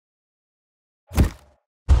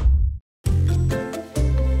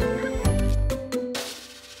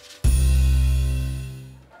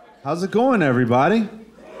How's it going, everybody?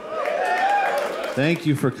 Thank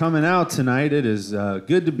you for coming out tonight. It is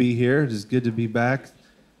good to be here. It is good to be back.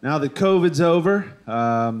 Now that COVID's over,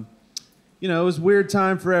 it was a weird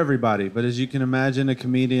time for everybody. But as you can imagine, a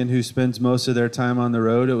comedian who spends most of their time on the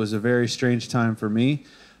road, it was a very strange time for me.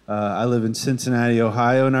 I live in Cincinnati,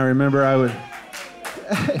 Ohio, and I remember I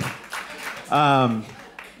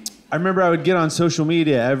would get on social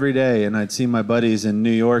media every day, and I'd see my buddies in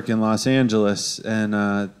New York and Los Angeles,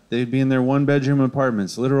 and they'd be in their one-bedroom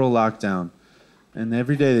apartments, literal lockdown. And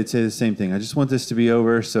every day they'd say the same thing. I just want this to be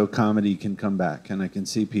over so comedy can come back and I can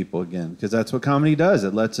see people again. Because that's what comedy does.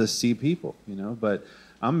 It lets us see people, But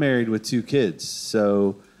I'm married with 2 kids,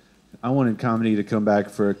 so I wanted comedy to come back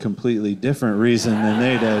for a completely different reason than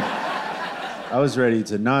they did. I was ready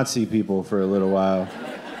to not see people for a little while.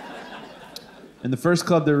 And the first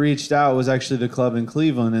club that reached out was actually the club in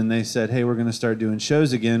Cleveland, and they said, hey, we're going to start doing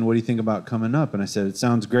shows again. What do you think about coming up? And I said, it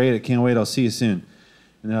sounds great. I can't wait. I'll see you soon.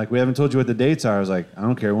 And they're like, we haven't told you what the dates are. I was like, I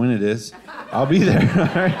don't care when it is. I'll be there. All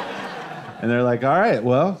right. And they're like, all right,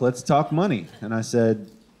 well, let's talk money. And I said,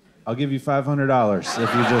 I'll give you $500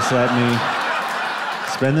 if you just let me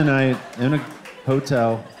spend the night in a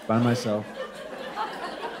hotel by myself.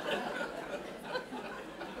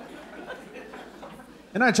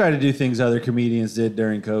 And I try to do things other comedians did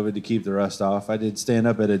during COVID to keep the rust off. I did stand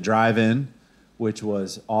up at a drive-in, which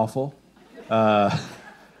was awful. I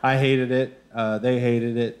hated it. They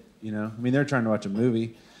hated it. They're trying to watch a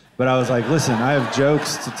movie. But I was like, listen, I have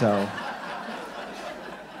jokes to tell.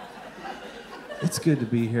 It's good to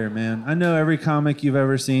be here, man. I know every comic you've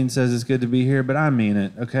ever seen says it's good to be here, but I mean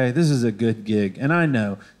it, okay? This is a good gig. And I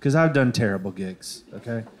know, because I've done terrible gigs,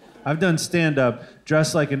 okay? I've done stand-up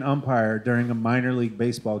dressed like an umpire during a minor league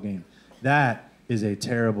baseball game. That is a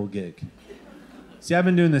terrible gig. See, I've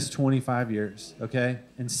been doing this 25 years, okay?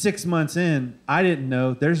 And 6 months in, I didn't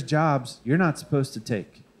know there's jobs you're not supposed to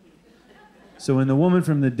take. So when the woman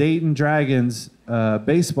from the Dayton Dragons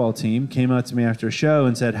baseball team came up to me after a show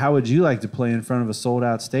and said, how would you like to play in front of a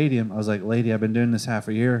sold-out stadium? I was like, lady, I've been doing this half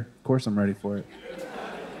a year. Of course I'm ready for it.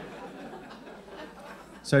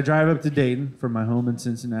 So I drive up to Dayton from my home in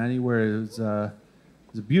Cincinnati, where it was a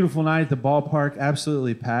beautiful night at the ballpark,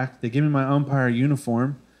 absolutely packed. They gave me my umpire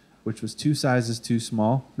uniform, which was 2 sizes too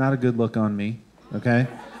small. Not a good look on me, okay?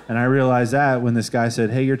 And I realized that when this guy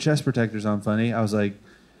said, hey, your chest protector's on funny. I was like,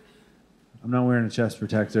 I'm not wearing a chest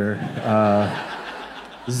protector.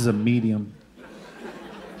 This is a medium.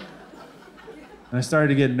 And I started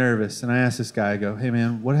to get nervous, and I asked this guy, I go, hey,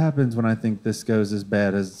 man, what happens when I think this goes as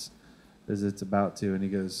bad as it's about to? And he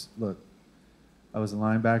goes, look, I was a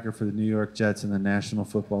linebacker for the New York Jets in the National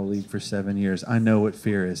Football League for 7 years. I know what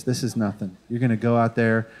fear is. This is nothing. You're going to go out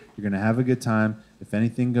there. You're going to have a good time. If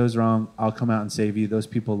anything goes wrong, I'll come out and save you. Those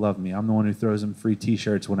people love me. I'm the one who throws them free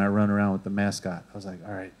T-shirts when I run around with the mascot. I was like,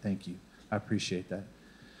 all right, thank you. I appreciate that.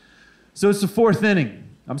 So it's the 4th inning.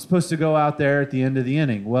 I'm supposed to go out there at the end of the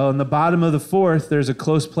inning. Well, in the bottom of the 4th, there's a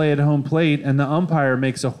close play at home plate, and the umpire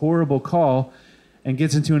makes a horrible call and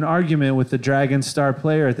gets into an argument with the Dragons' star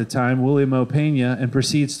player at the time, William Opeña, and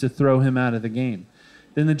proceeds to throw him out of the game.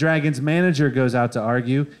 Then the Dragons' manager goes out to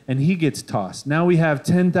argue, and he gets tossed. Now we have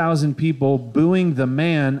 10,000 people booing the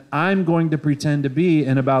man I'm going to pretend to be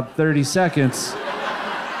in about 30 seconds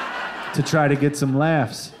to try to get some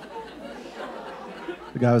laughs.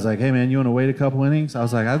 The guy was like, hey, man, you want to wait a couple innings? I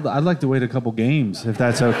was like, I'd like to wait a couple games, if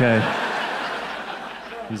that's okay.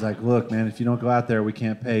 He's like, look, man, if you don't go out there, we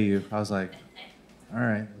can't pay you. I was like, all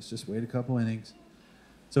right, let's just wait a couple innings.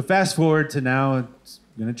 So fast forward to now, I'm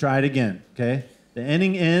going to try it again, okay? The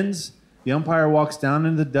inning ends. The umpire walks down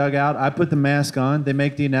into the dugout. I put the mask on. They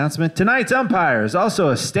make the announcement. Tonight's umpire is also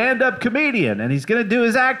a stand-up comedian, and he's going to do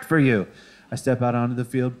his act for you. I step out onto the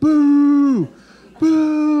field. Boo!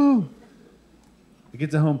 Boo! I get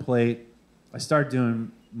to home plate. I start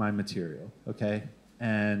doing my material, okay?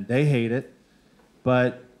 And they hate it.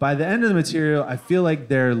 But by the end of the material, I feel like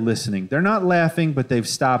they're listening. They're not laughing, but they've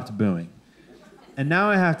stopped booing. And now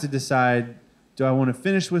I have to decide, do I want to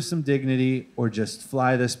finish with some dignity or just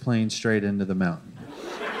fly this plane straight into the mountain?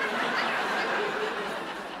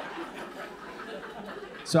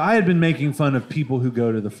 So I had been making fun of people who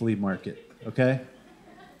go to the flea market, okay?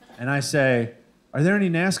 And I say, are there any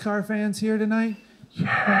NASCAR fans here tonight?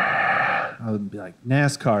 Yeah. I would be like,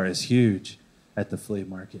 NASCAR is huge at the flea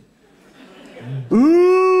market.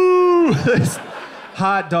 Ooh!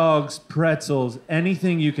 Hot dogs, pretzels,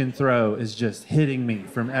 anything you can throw is just hitting me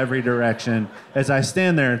from every direction as I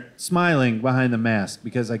stand there smiling behind the mask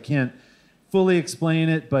because I can't fully explain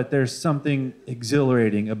it, but there's something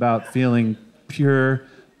exhilarating about feeling pure,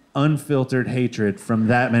 unfiltered hatred from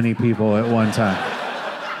that many people at one time.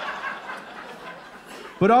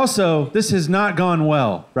 But also, this has not gone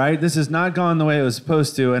well, right? This has not gone the way it was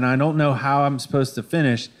supposed to, and I don't know how I'm supposed to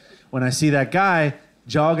finish when I see that guy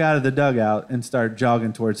jog out of the dugout and start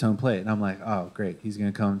jogging towards home plate. And I'm like, oh, great. He's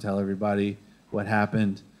going to come and tell everybody what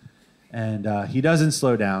happened. And he doesn't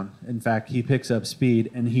slow down. In fact, he picks up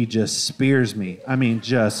speed, and he just spears me. I mean,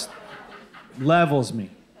 just levels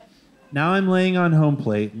me. Now I'm laying on home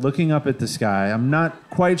plate, looking up at the sky. I'm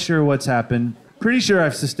not quite sure what's happened. Pretty sure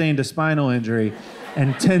I've sustained a spinal injury.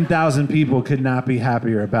 And 10,000 people could not be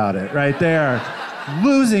happier about it, right? They are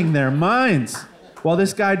losing their minds while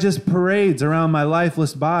this guy just parades around my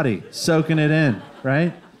lifeless body, soaking it in,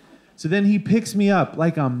 right? So then he picks me up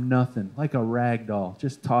like I'm nothing, like a rag doll,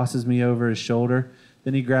 just tosses me over his shoulder.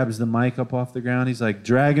 Then he grabs the mic up off the ground. He's like,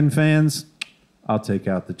 Dragon fans, I'll take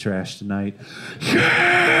out the trash tonight.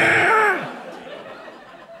 Yeah!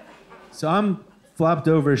 So I'm flopped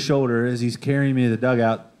over his shoulder as he's carrying me to the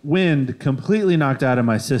dugout. Wind completely knocked out of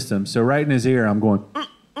my system. So right in his ear, I'm going,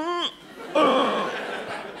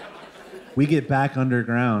 We get back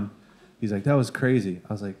underground. He's like, that was crazy.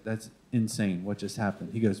 I was like, that's insane. What just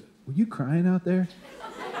happened? He goes, were you crying out there?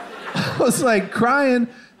 I was like, crying?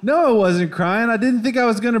 No, I wasn't crying. I didn't think I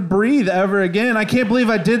was going to breathe ever again. I can't believe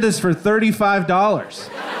I did this for $35.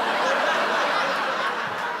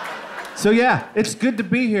 So yeah, it's good to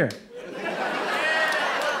be here.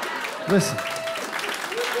 Listen.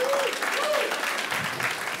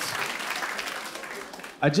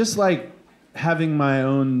 I just like having my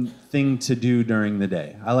own thing to do during the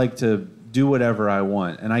day. I like to do whatever I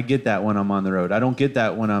want, and I get that when I'm on the road. I don't get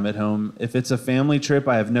that when I'm at home. If it's a family trip,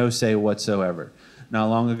 I have no say whatsoever. Not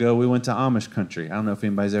long ago, we went to Amish country. I don't know if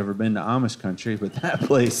anybody's ever been to Amish country, but that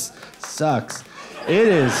place sucks. It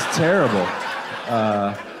is terrible.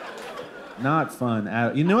 Not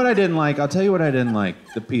fun. You know what I didn't like? I'll tell you what I didn't like.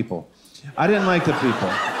 The people. I didn't like the people.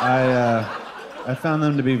 I found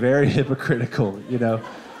them to be very hypocritical, you know,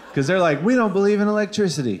 because they're like, we don't believe in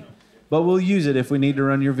electricity, but we'll use it if we need to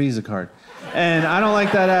run your Visa card. And I don't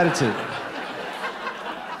like that attitude.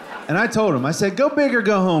 And I told him, I said, go big or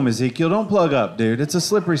go home, Ezekiel. Don't plug up, dude. It's a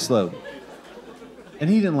slippery slope. And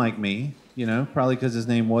he didn't like me, you know, probably because his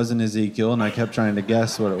name wasn't Ezekiel, and I kept trying to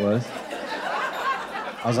guess what it was.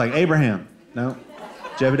 I was like, Abraham. No.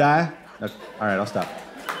 Jebediah? No. All right, I'll stop.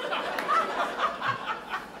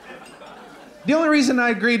 The only reason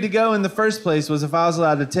I agreed to go in the first place was if I was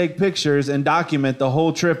allowed to take pictures and document the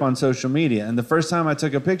whole trip on social media. And the first time I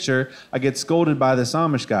took a picture, I get scolded by this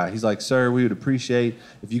Amish guy. He's like, sir, we would appreciate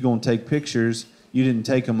if you're going to take pictures, you didn't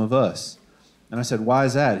take them of us. And I said, why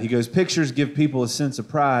is that? He goes, pictures give people a sense of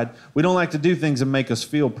pride. We don't like to do things that make us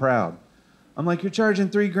feel proud. I'm like, you're charging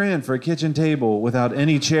 $3,000 for a kitchen table without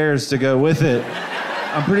any chairs to go with it.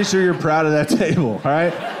 I'm pretty sure you're proud of that table, all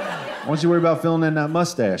right? Why don't you worry about filling in that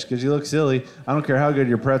mustache, because you look silly. I don't care how good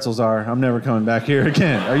your pretzels are. I'm never coming back here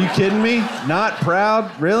again. Are you kidding me? Not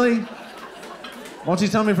proud? Really? Why don't you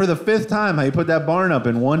tell me for the 5th time how you put that barn up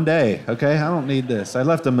in one day, okay? I don't need this. I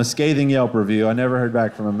left a scathing Yelp review. I never heard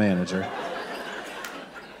back from a manager.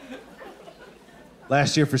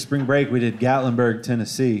 Last year for spring break, we did Gatlinburg,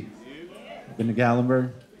 Tennessee. Been to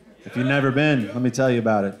Gatlinburg? If you've never been, let me tell you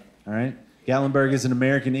about it, all right? Gatlinburg is an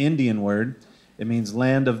American Indian word. It means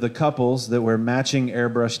land of the couples that wear matching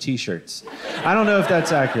airbrush t-shirts. I don't know if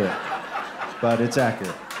that's accurate, but it's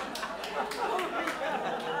accurate.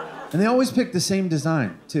 And they always pick the same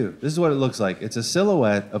design, too. This is what it looks like. It's a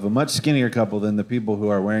silhouette of a much skinnier couple than the people who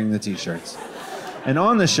are wearing the t-shirts. And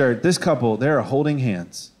on the shirt, this couple, they're holding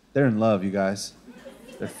hands. They're in love, you guys.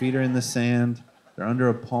 Their feet are in the sand. They're under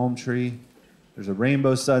a palm tree. There's a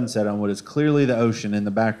rainbow sunset on what is clearly the ocean in the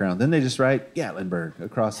background. Then they just write Gatlinburg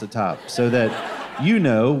across the top so that you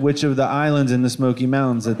know which of the islands in the Smoky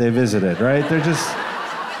Mountains that they visited, right?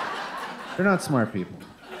 They're not smart people.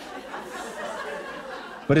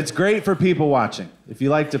 But it's great for people watching. If you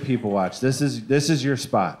like to people watch, this is your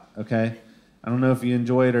spot, okay? I don't know if you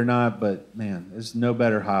enjoy it or not, but man, there's no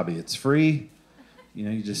better hobby. It's free. You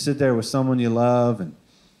know, you just sit there with someone you love and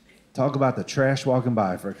talk about the trash walking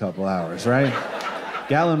by for a couple hours, right?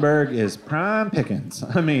 Gatlinburg is prime pickings.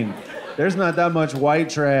 I mean, there's not that much white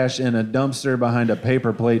trash in a dumpster behind a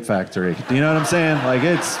paper plate factory. Do you know what I'm saying? Like,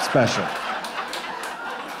 it's special.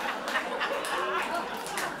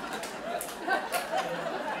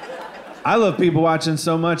 I love people watching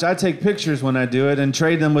so much, I take pictures when I do it and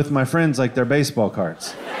trade them with my friends like they're baseball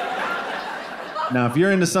cards. Now, if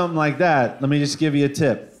you're into something like that, let me just give you a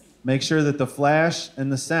tip. Make sure that the flash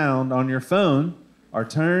and the sound on your phone are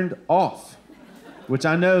turned off, which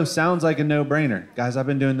I know sounds like a no-brainer. Guys, I've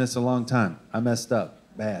been doing this a long time. I messed up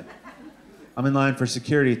bad. I'm in line for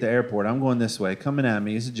security at the airport. I'm going this way. Coming at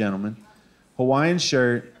me is a gentleman Hawaiian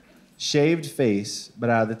shirt, shaved face,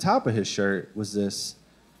 but out of the top of his shirt was this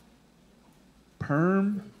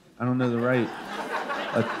perm, I don't know the right,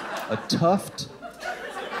 a tuft.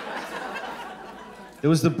 It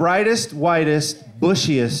was the brightest, whitest,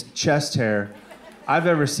 bushiest chest hair I've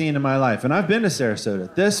ever seen in my life. And I've been to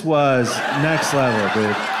Sarasota. This was next level,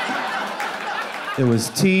 dude. It was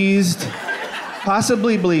teased,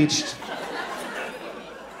 possibly bleached.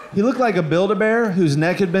 He looked like a Build-A-Bear whose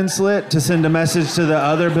neck had been slit to send a message to the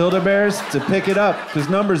other Build-A-Bears to pick it up because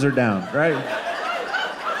numbers are down, right?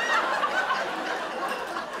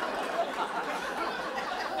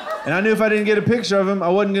 And I knew if I didn't get a picture of him, I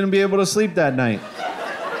wasn't going to be able to sleep that night.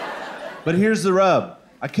 But here's the rub.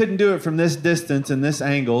 I couldn't do it from this distance and this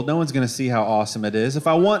angle. No one's going to see how awesome it is. If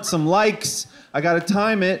I want some likes, I got to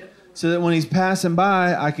time it so that when he's passing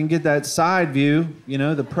by, I can get that side view, you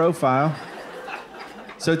know, the profile.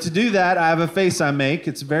 So to do that, I have a face I make.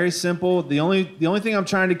 It's very simple. The only thing I'm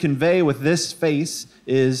trying to convey with this face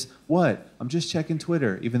is what? I'm just checking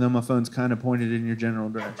Twitter, even though my phone's kind of pointed in your general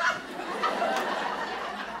direction.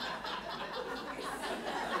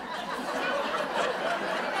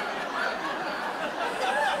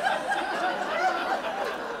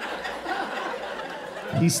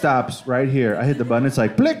 He stops right here. I hit the button. It's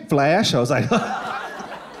like, blick, flash. I was like,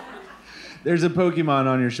 there's a Pokemon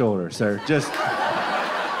on your shoulder, sir. Just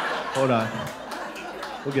hold on.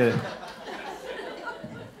 We'll get it.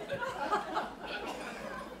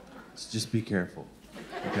 Just be careful,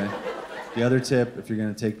 okay? The other tip, if you're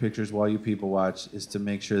going to take pictures while you people watch, is to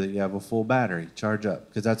make sure that you have a full battery. Charge up.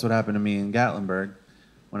 Because that's what happened to me in Gatlinburg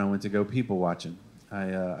when I went to go people watching.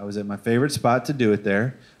 I was at my favorite spot to do it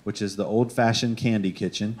there, which is the old-fashioned candy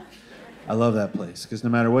kitchen. I love that place, because no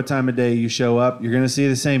matter what time of day you show up, you're going to see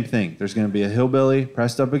the same thing. There's going to be a hillbilly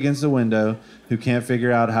pressed up against the window who can't figure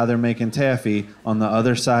out how they're making taffy on the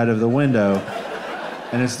other side of the window,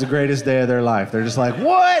 and it's the greatest day of their life. They're just like,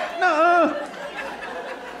 what? Nuh-uh.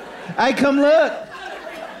 Hey, come look.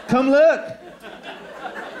 Come look.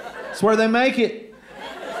 It's where they make it.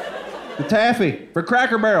 The taffy for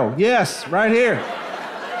Cracker Barrel. Yes, right here.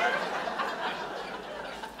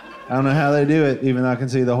 I don't know how they do it, even though I can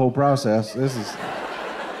see the whole process. This is...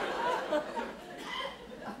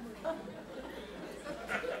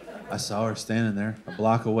 I saw her standing there a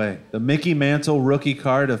block away. The Mickey Mantle rookie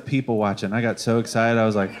card of people watching. I got so excited, I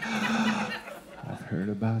was like, I've heard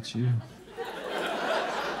about you.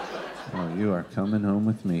 Oh, you are coming home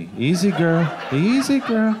with me. Easy, girl. Easy,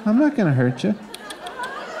 girl. I'm not going to hurt you.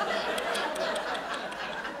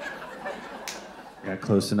 Got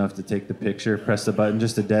close enough to take the picture, press the button,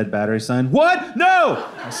 just a dead battery sign. What? No!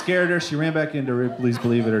 I scared her. She ran back into Ripley's,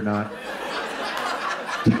 believe it or not.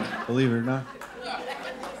 Believe it or not.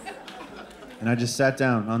 And I just sat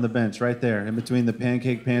down on the bench right there in between the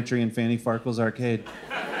Pancake Pantry and Fanny Farkle's arcade.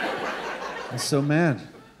 I was so mad.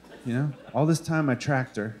 You know, all this time I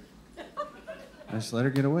tracked her. I just let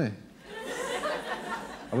her get away.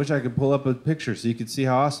 I wish I could pull up a picture so you could see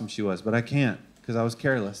how awesome she was, but I can't because I was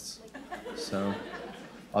careless. So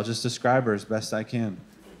I'll just describe her as best I can.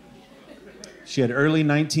 She had early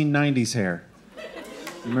 1990s hair. You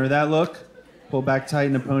remember that look? Pulled back tight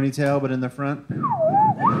in a ponytail, but in the front.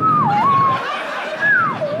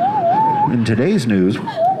 In today's news,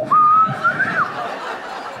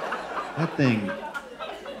 that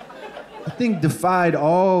thing defied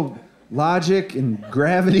all logic and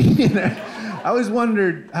gravity. I always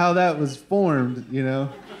wondered how that was formed, you know?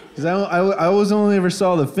 Because I always only ever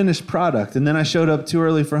saw the finished product, and then I showed up too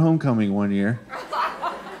early for homecoming one year.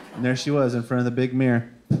 And there she was in front of the big mirror.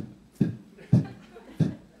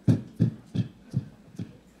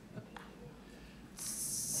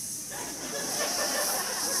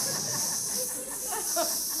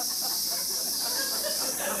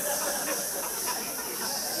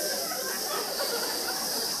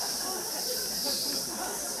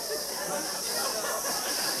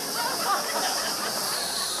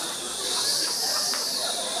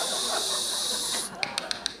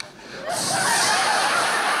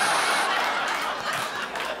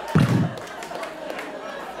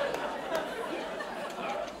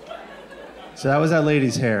 So that was that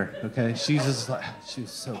lady's hair, okay? She was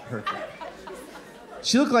so perfect.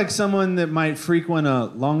 She looked like someone that might frequent a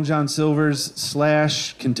Long John Silver's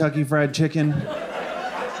 / Kentucky Fried Chicken,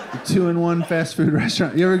 a 2-in-1 fast food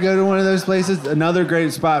restaurant. You ever go to one of those places? Another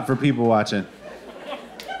great spot for people watching.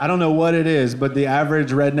 I don't know what it is, but the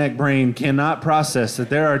average redneck brain cannot process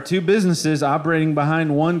that there are two businesses operating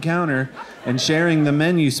behind one counter and sharing the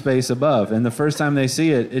menu space above. And the first time they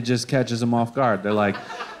see it, it just catches them off guard. They're like,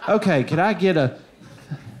 okay, could I get a...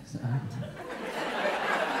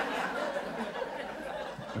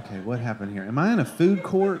 Okay, what happened here? Am I in a food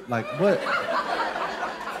court? Like, what?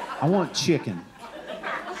 I want chicken.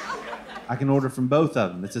 I can order from both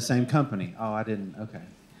of them. It's the same company. Oh, I didn't. Okay.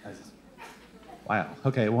 Wow.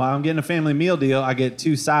 Okay, well, I'm getting a family meal deal. I get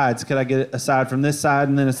 2 sides. Could I get a side from this side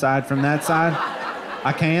and then a side from that side?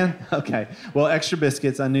 I can? Okay. Well, extra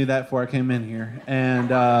biscuits. I knew that before I came in here.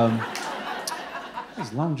 And what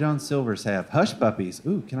does Long John Silver's have? Hush puppies.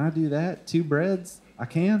 Ooh, can I do that? 2 breads? I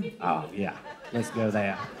can? Oh, yeah. Let's go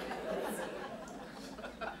there.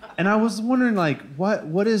 And I was wondering, like,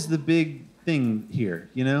 what is the big thing here,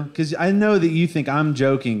 you know? Because I know that you think I'm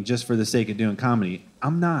joking just for the sake of doing comedy.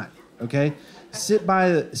 I'm not, okay? Sit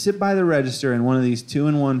by the register in one of these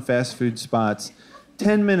 2-in-1 fast food spots.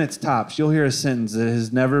 10 minutes tops, you'll hear a sentence that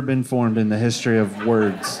has never been formed in the history of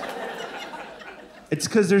words. It's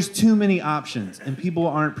because there's too many options, and people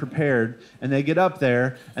aren't prepared, and they get up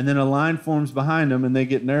there, and then a line forms behind them, and they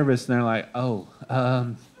get nervous, and they're like, oh,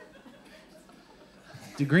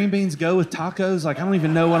 do green beans go with tacos? Like, I don't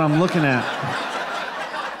even know what I'm looking at.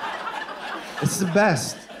 It's the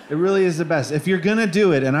best. It really is the best. If you're gonna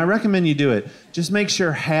do it, and I recommend you do it, just make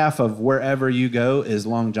sure half of wherever you go is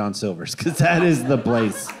Long John Silver's, because that is the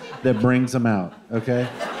place that brings them out, okay?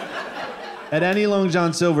 At any Long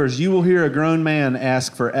John Silver's, you will hear a grown man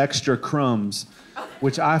ask for extra crumbs,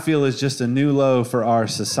 which I feel is just a new low for our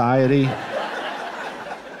society.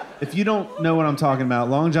 If you don't know what I'm talking about,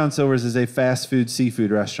 Long John Silver's is a fast food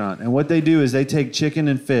seafood restaurant. And what they do is they take chicken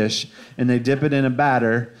and fish and they dip it in a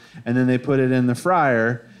batter and then they put it in the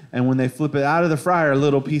fryer. And when they flip it out of the fryer,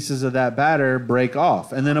 little pieces of that batter break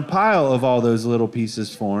off. And then a pile of all those little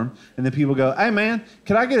pieces form. And then people go, hey man,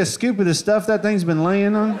 can I get a scoop of the stuff that thing's been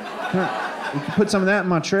laying on? You can put some of that in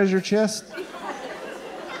my treasure chest?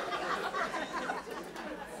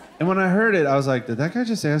 And when I heard it, I was like, did that guy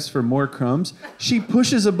just ask for more crumbs? She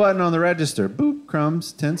pushes a button on the register. Boop,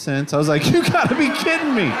 crumbs, 10 cents. I was like, you gotta be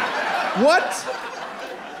kidding me. What?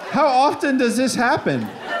 How often does this happen?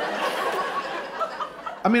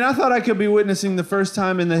 I mean, I thought I could be witnessing the first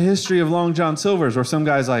time in the history of Long John Silver's where some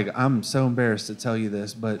guy's like, I'm so embarrassed to tell you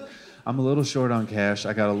this, but I'm a little short on cash.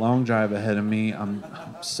 I got a long drive ahead of me. I'm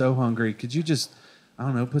so hungry. Could you just, I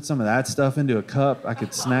don't know, put some of that stuff into a cup? I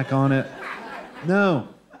could snack on it. No.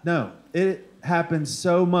 It happens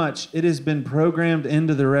so much. It has been programmed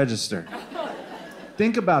into the register.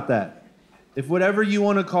 Think about that. If whatever you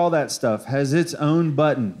want to call that stuff has its own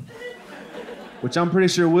button, which I'm pretty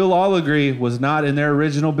sure we'll all agree was not in their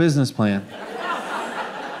original business plan,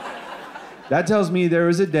 that tells me there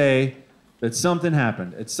was a day that something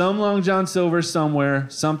happened. At some Long John Silver somewhere,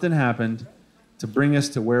 something happened to bring us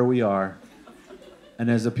to where we are. And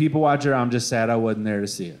as a people watcher, I'm just sad I wasn't there to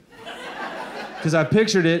see it. Because I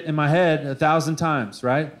pictured it in my head 1,000 times,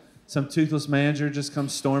 right? Some toothless manager just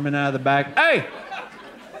comes storming out of the back. Hey,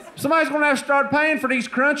 somebody's gonna have to start paying for these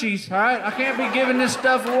crunchies, all right? I can't be giving this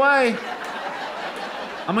stuff away.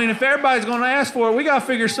 I mean, if everybody's gonna ask for it, we gotta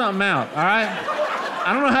figure something out, all right?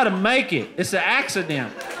 I don't know how to make it. It's an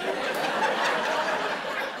accident.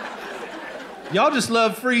 Y'all just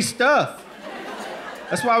love free stuff.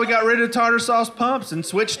 That's why we got rid of tartar sauce pumps and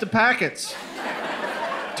switched to packets.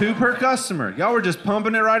 2 per customer. Y'all were just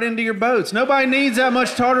pumping it right into your boats. Nobody needs that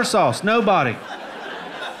much tartar sauce. Nobody.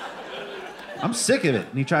 I'm sick of it.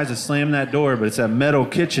 And he tries to slam that door, but it's that metal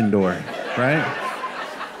kitchen door, right?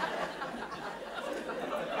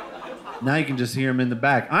 Now you can just hear him in the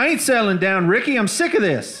back. I ain't settling down, Ricky. I'm sick of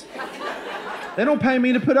this. They don't pay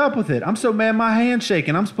me to put up with it. I'm so mad my hand's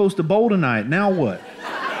shaking. I'm supposed to bowl tonight. Now what?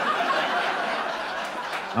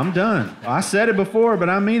 I'm done. I said it before, but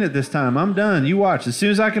I mean it this time. I'm done. You watch. As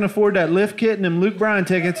soon as I can afford that lift kit and them Luke Bryan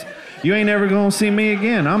tickets, you ain't ever gonna see me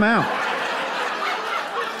again. I'm out.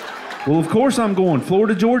 Well, of course I'm going.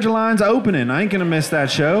 Florida-Georgia line's opening. I ain't gonna miss that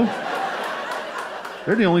show.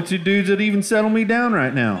 They're the only 2 dudes that even settle me down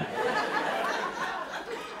right now.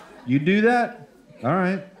 You do that? All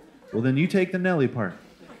right. Well, then you take the Nelly part.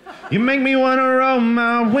 You make me wanna roll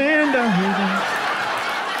my window.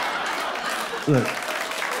 Look.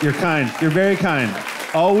 You're kind. You're very kind.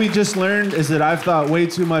 All we just learned is that I've thought way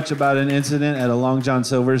too much about an incident at a Long John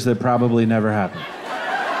Silver's that probably never happened.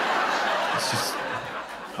 It's just,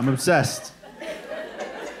 I'm obsessed.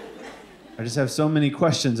 I just have so many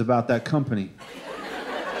questions about that company.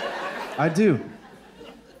 I do.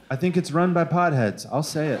 I think it's run by potheads. I'll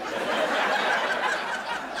say it.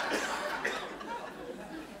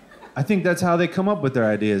 I think that's how they come up with their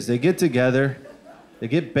ideas. They get together, they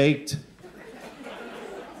get baked.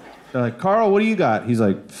 They're like, Carl, what do you got? He's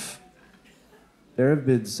like, there have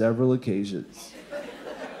been several occasions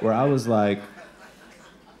where I was like,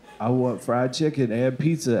 I want fried chicken and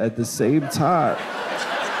pizza at the same time.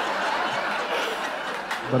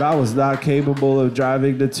 but I was not capable of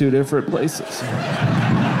driving to 2 different places.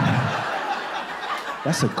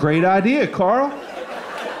 That's a great idea, Carl.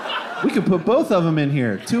 We could put both of them in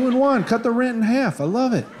here. 2 in 1, cut the rent in half. I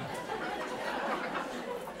love it.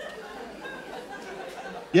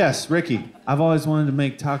 Yes, Ricky, I've always wanted to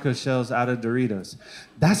make taco shells out of Doritos.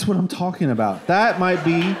 That's what I'm talking about. That might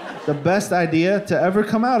be the best idea to ever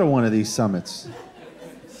come out of one of these summits.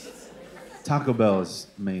 Taco Bell is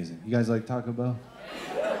amazing. You guys like Taco Bell?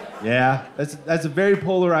 Yeah, that's a very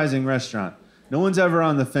polarizing restaurant. No one's ever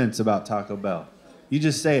on the fence about Taco Bell. You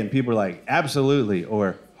just say it and people are like, absolutely,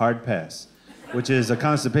 or hard pass, which is a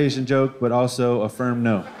constipation joke, but also a firm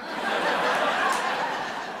no.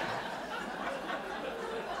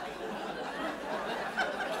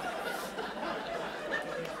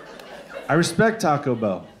 I respect Taco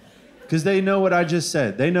Bell because they know what I just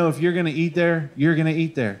said. They know if you're going to eat there, you're going to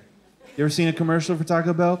eat there. You ever seen a commercial for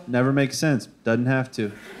Taco Bell? Never makes sense. Doesn't have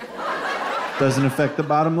to. Doesn't affect the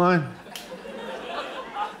bottom line.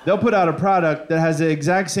 They'll put out a product that has the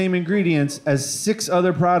exact same ingredients as 6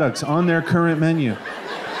 other products on their current menu.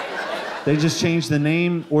 They just change the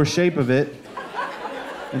name or shape of it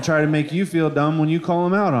and try to make you feel dumb when you call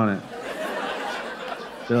them out on it.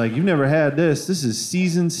 They're like, you've never had this. This is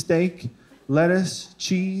seasoned steak, lettuce,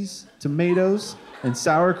 cheese, tomatoes, and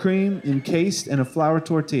sour cream encased in a flour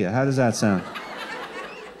tortilla. How does that sound? I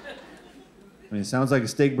mean, it sounds like a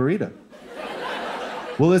steak burrito.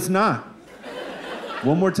 Well, it's not.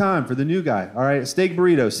 One more time for the new guy. All right, steak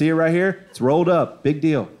burrito. See it right here? It's rolled up. Big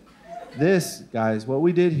deal. This, guys, what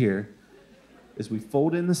we did here is we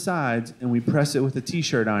fold in the sides and we press it with a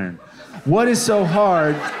t-shirt iron. What is so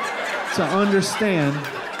hard to understand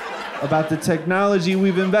about the technology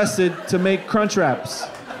we've invested to make crunch wraps?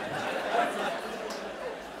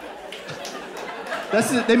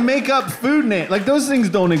 That's it. They make up food names. Like, those things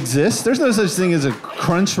don't exist. There's no such thing as a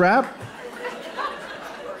crunch wrap.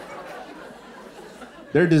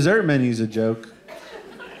 Their dessert menu's a joke.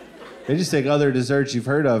 They just take other desserts you've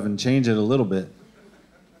heard of and change it a little bit.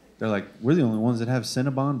 They're like, we're the only ones that have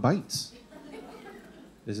Cinnabon bites.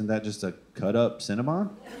 Isn't that just a cut up Cinnabon?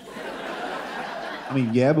 I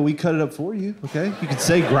mean, yeah, but we cut it up for you, okay? You could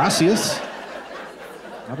say gracias.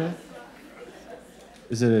 My bad.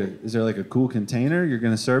 Is there like a cool container you're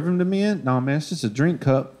gonna serve them to me in? No, man, it's just a drink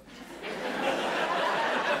cup.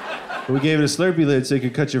 But we gave it a Slurpee lid so you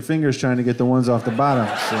could cut your fingers trying to get the ones off the bottom.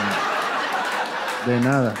 So, de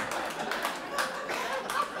nada.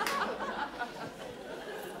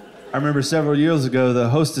 I remember several years ago, the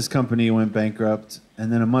Hostess company went bankrupt,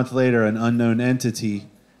 and then a month later, an unknown entity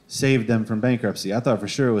saved them from bankruptcy. I thought for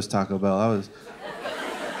sure it was Taco Bell. I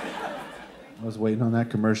was waiting on that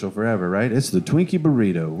commercial forever, right? It's the Twinkie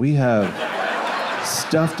burrito. We have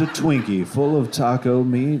stuffed a Twinkie full of taco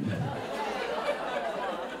meat.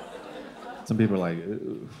 Some people are like,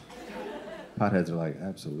 ooh. Potheads are like,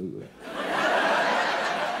 absolutely.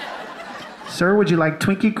 Sir, would you like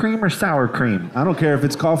Twinkie cream or sour cream? I don't care if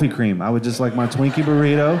it's coffee cream. I would just like my Twinkie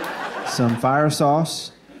burrito, some fire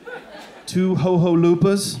sauce, 2 Ho-Ho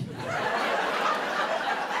Lupas,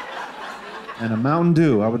 and a Mountain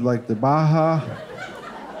Dew. I would like the Baja.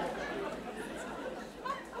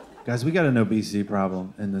 Guys, we got an obesity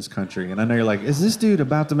problem in this country. And I know you're like, is this dude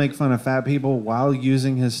about to make fun of fat people while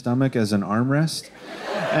using his stomach as an armrest?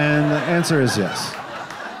 And the answer is yes.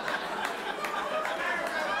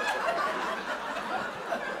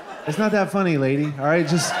 It's not that funny, lady. All right,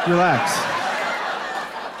 just relax.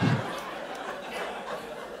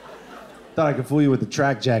 Thought I could fool you with the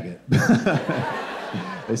track jacket.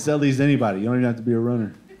 They sell these to anybody. You don't even have to be a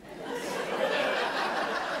runner.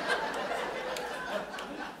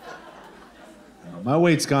 My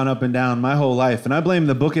weight's gone up and down my whole life, and I blame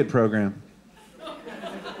the Book It program. If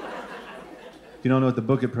you don't know what the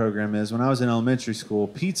Book It program is, when I was in elementary school,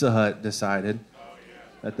 Pizza Hut decided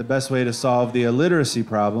that the best way to solve the illiteracy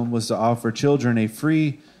problem was to offer children a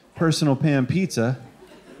free personal pan pizza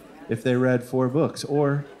if they read 4 books,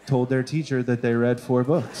 or told their teacher that they read 4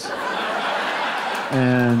 books.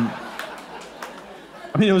 And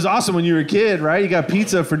I mean, it was awesome when you were a kid, right? You got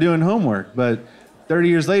pizza for doing homework, but 30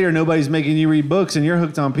 years later, nobody's making you read books and you're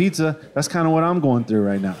hooked on pizza. That's kind of what I'm going through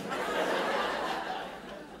right now.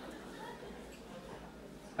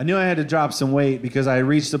 I knew I had to drop some weight because I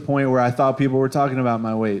reached a point where I thought people were talking about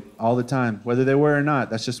my weight all the time, whether they were or not.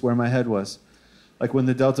 That's just where my head was. Like when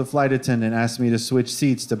the Delta flight attendant asked me to switch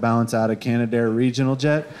seats to balance out a Canadair regional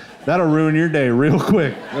jet, that'll ruin your day real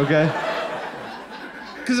quick, okay?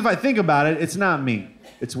 Because if I think about it, it's not me.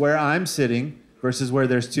 It's where I'm sitting versus where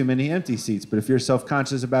there's too many empty seats. But if you're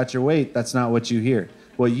self-conscious about your weight, that's not what you hear.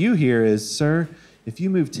 What you hear is, sir, if you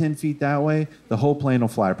move 10 feet that way, the whole plane will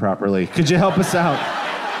fly properly. Could you help us out?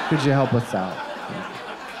 Could you help us out?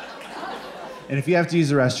 And if you have to use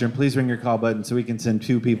the restroom, please ring your call button so we can send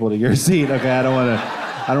 2 people to your seat. Okay, I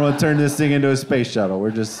don't want to turn this thing into a space shuttle.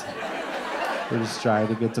 We're just trying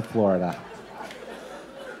to get to Florida.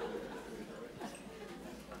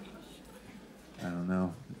 I don't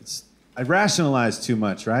know. I rationalize too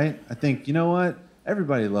much, right? I think, you know what?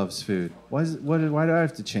 Everybody loves food. Why do I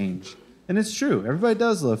have to change? And it's true. Everybody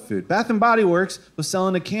does love food. Bath & Body Works was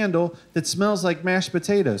selling a candle that smells like mashed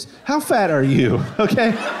potatoes. How fat are you?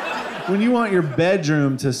 Okay? When you want your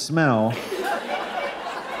bedroom to smell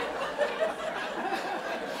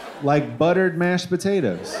like buttered mashed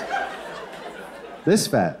potatoes. This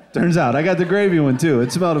fat. Turns out I got the gravy one too.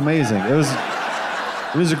 It smelled amazing. It was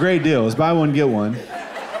a great deal. It was buy one, get one.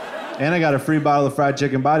 And I got a free bottle of fried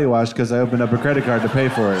chicken body wash because I opened up a credit card to pay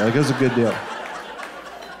for it. Like, it was a good deal.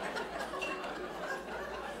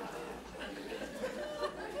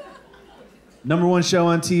 #1 show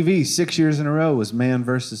on TV 6 years in a row was Man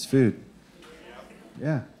vs. Food.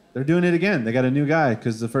 Yeah, they're doing it again. They got a new guy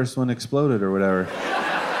because the first one exploded or whatever.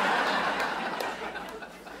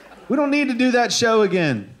 We don't need to do that show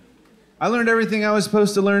again. I learned everything I was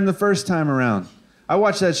supposed to learn the first time around. I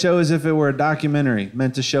watched that show as if it were a documentary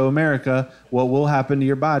meant to show America what will happen to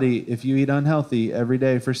your body if you eat unhealthy every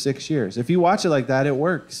day for 6 years. If you watch it like that, it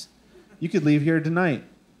works. You could leave here tonight.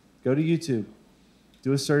 Go to YouTube.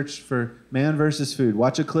 Do a search for Man vs. Food.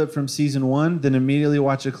 Watch a clip from season 1, then immediately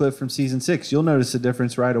watch a clip from season 6. You'll notice a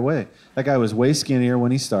difference right away. That guy was way skinnier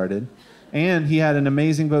when he started, and he had an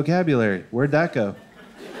amazing vocabulary. Where'd that go?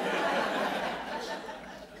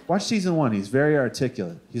 Watch season 1. He's very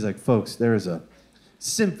articulate. He's like, folks, there is a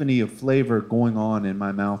symphony of flavor going on in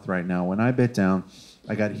my mouth right now. When I bit down,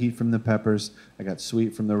 I got heat from the peppers, I got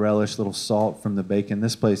sweet from the relish, little salt from the bacon.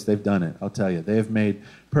 This place, they've done it, I'll tell you. They have made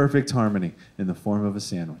perfect harmony in the form of a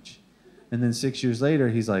sandwich. And then 6 years later,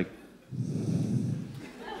 he's like,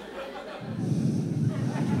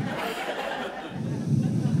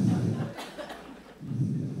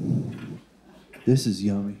 this is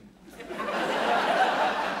yummy.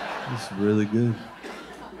 This is really good.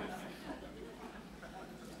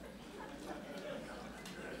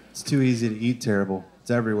 It's too easy to eat terrible. It's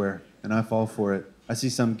everywhere, and I fall for it. I see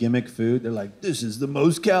some gimmick food, they're like, this is the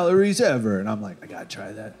most calories ever, and I'm like, I gotta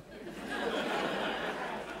try that.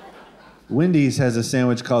 Wendy's has a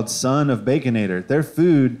sandwich called Son of Baconator. Their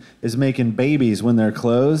food is making babies when they're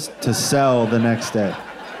closed to sell the next day.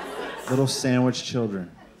 Little sandwich children.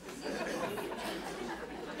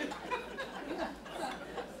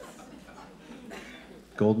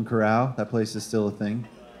 Golden Corral, that place is still a thing.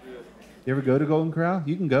 You ever go to Golden Corral?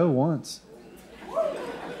 You can go once.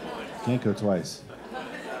 Can't go twice.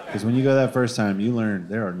 Because when you go that first time, you learn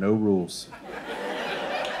there are no rules.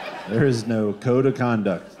 There is no code of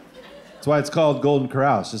conduct. That's why it's called Golden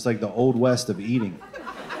Corral. It's just like the Old West of eating.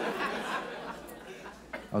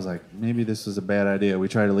 I was like, maybe this was a bad idea. We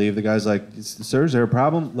try to leave. The guy's like, sir, is there a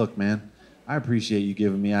problem? Look, man, I appreciate you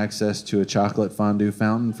giving me access to a chocolate fondue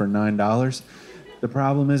fountain for $9. The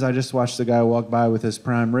problem is I just watched the guy walk by with his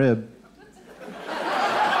prime rib.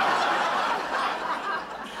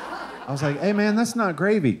 I was like, hey, man, that's not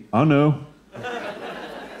gravy. I know.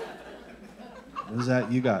 What is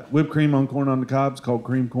that you got? Whipped cream on corn on the cob. It's called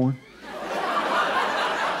cream corn.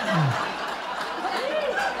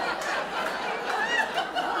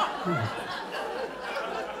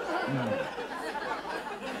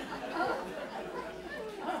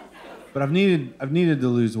 But I've needed to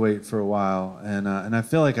lose weight for a while, and I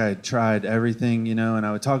feel like I had tried everything, you know, and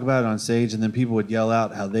I would talk about it on stage, and then people would yell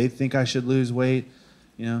out how they think I should lose weight,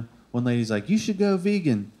 you know. One lady's like, you should go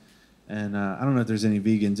vegan. And I don't know if there's any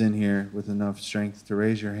vegans in here with enough strength to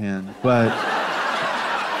raise your hand, but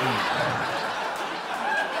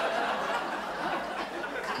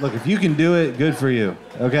look, if you can do it, good for you,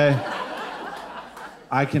 okay?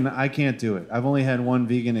 I can't do it. I've only had one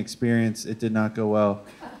vegan experience. It did not go well.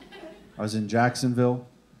 I was in Jacksonville,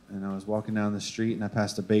 and I was walking down the street, and I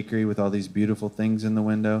passed a bakery with all these beautiful things in the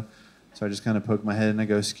window. So I just kind of poked my head, and I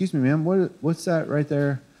go, excuse me, ma'am, what's that right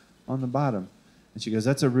there on the bottom? And she goes,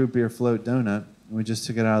 that's a root beer float donut. And we just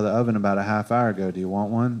took it out of the oven about a half hour ago. Do you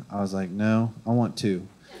want one? I was like, no, I want two.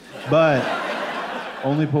 But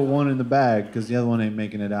only put one in the bag because the other one ain't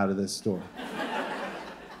making it out of this store.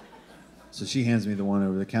 So she hands me the one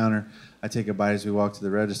over the counter. I take a bite as we walk to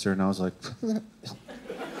the register, and I was like,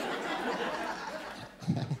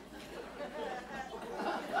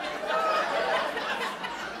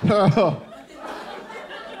 oh.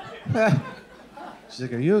 She's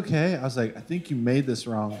like, are you okay? I was like, I think you made this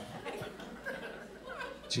wrong.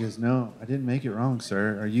 She goes, no, I didn't make it wrong,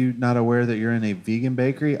 sir. Are you not aware that you're in a vegan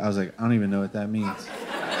bakery? I was like, I don't even know what that means.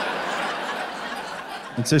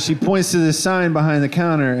 And so she points to this sign behind the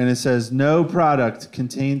counter, and it says, no product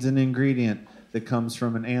contains an ingredient that comes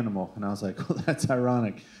from an animal. And I was like, well, that's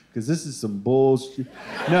ironic, because this is some bullshit.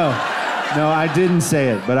 No, I didn't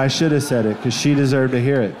say it, but I should have said it, because she deserved to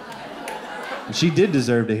hear it. And she did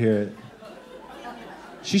deserve to hear it.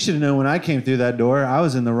 She should have known when I came through that door, I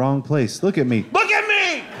was in the wrong place. Look at me. Look at me!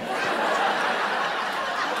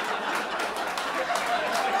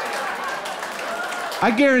 I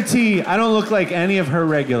guarantee I don't look like any of her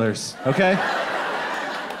regulars, okay?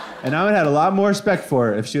 And I would have had a lot more respect for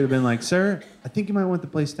her if she would have been like, sir, I think you might want the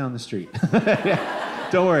place down the street. Yeah.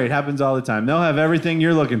 Don't worry, it happens all the time. They'll have everything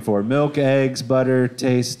you're looking for. Milk, eggs, butter,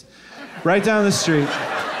 taste. Right down the street.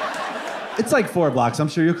 It's like 4 blocks. I'm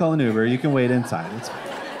sure you'll call an Uber. You can wait inside. It's fine.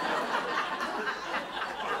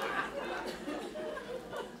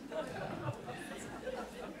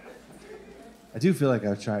 I do feel like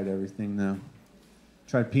I've tried everything, though.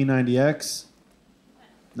 Tried P90X.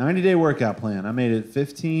 90-day workout plan. I made it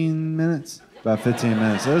 15 minutes. About 15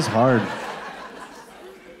 minutes. It was hard.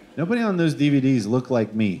 Nobody on those DVDs looked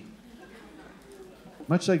like me.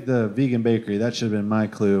 Much like the vegan bakery, that should have been my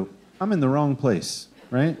clue. I'm in the wrong place,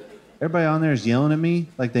 right? Everybody on there is yelling at me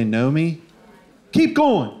like they know me. Keep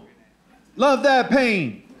going. Love that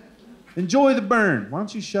pain. Enjoy the burn. Why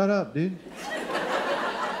don't you shut up, dude?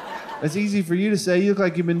 It's easy for you to say. You look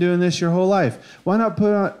like you've been doing this your whole life. Why not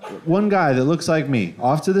put on one guy that looks like me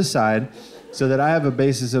off to the side so that I have a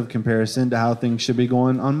basis of comparison to how things should be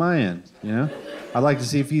going on my end, you know? I'd like to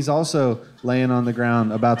see if he's also laying on the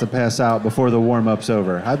ground about to pass out before the warm-up's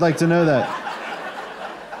over. I'd like to know that.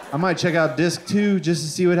 I might check out disc 2 just to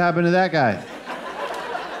see what happened to that guy.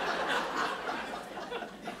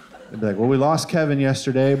 They'd be like, well, we lost Kevin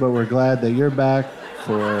yesterday, but we're glad that you're back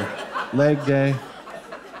for leg day.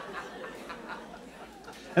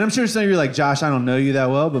 And I'm sure some of you are like, Josh, I don't know you that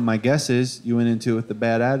well, but my guess is you went into it with a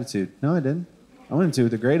bad attitude. No, I didn't. I went into it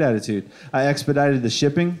with a great attitude. I expedited the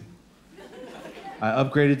shipping. I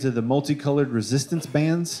upgraded to the multicolored resistance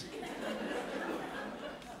bands.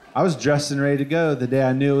 I was dressed and ready to go the day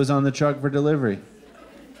I knew it was on the truck for delivery.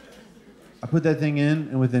 I put that thing in,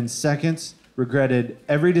 and within seconds, regretted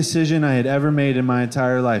every decision I had ever made in my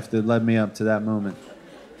entire life that led me up to that moment.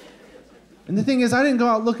 And the thing is, I didn't go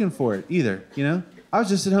out looking for it either, you know? I was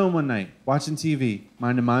just at home one night, watching TV,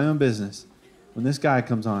 minding my own business, when this guy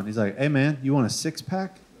comes on. He's like, hey, man, you want a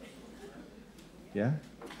 6-pack? Yeah.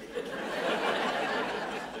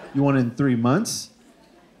 You want it in 3 months?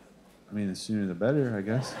 I mean, the sooner the better, I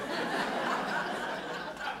guess.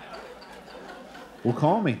 Well,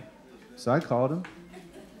 call me. So I called him.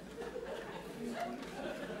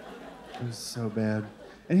 It was so bad.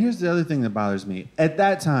 And here's the other thing that bothers me. At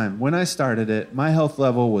that time, when I started it, my health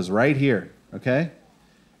level was right here, okay?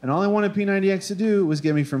 And all I wanted P90X to do was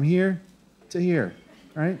get me from here to here,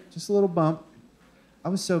 right? Just a little bump. I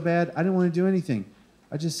was so bad, I didn't want to do anything.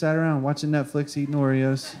 I just sat around watching Netflix, eating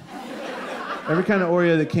Oreos. Every kind of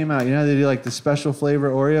Oreo that came out, you know how they do like the special flavor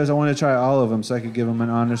Oreos? I wanted to try all of them so I could give them an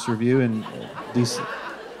honest review and decent.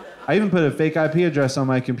 I even put a fake IP address on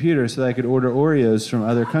my computer so that I could order Oreos from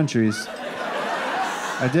other countries.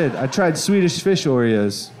 I did. I tried Swedish fish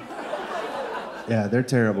Oreos. Yeah, they're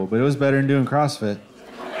terrible, but it was better than doing CrossFit.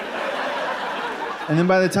 And then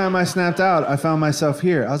by the time I snapped out, I found myself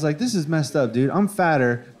here. I was like, this is messed up, dude. I'm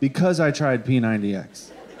fatter because I tried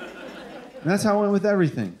P90X. And that's how I went with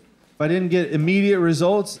everything. If I didn't get immediate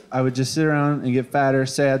results, I would just sit around and get fatter,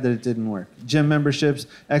 sad that it didn't work. Gym memberships,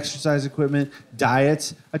 exercise equipment,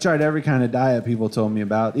 diets. I tried every kind of diet people told me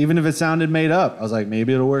about, even if it sounded made up. I was like,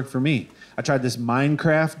 maybe it'll work for me. I tried this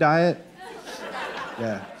Minecraft diet.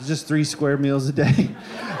 Yeah, it's just 3 square meals a day.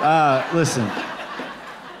 Listen.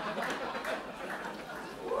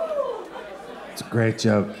 It's a great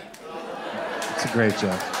joke. It's a great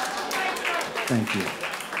joke. Thank you.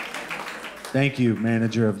 Thank you,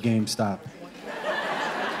 manager of GameStop.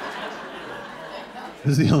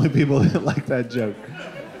 Those are the only people that like that joke.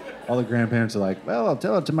 All the grandparents are like, well, I'll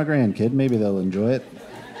tell it to my grandkid. Maybe they'll enjoy it.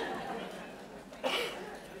 I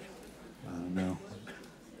don't know.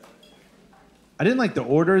 I didn't like the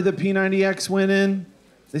order that P90X went in.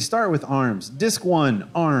 They start with arms. Disc 1,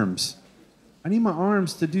 arms. I need my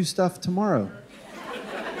arms to do stuff tomorrow.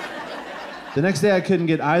 The next day I couldn't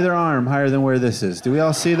get either arm higher than where this is. Do we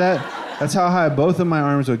all see that? That's how high both of my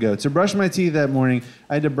arms would go. To brush my teeth that morning,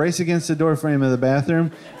 I had to brace against the door frame of the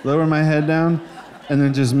bathroom, lower my head down, and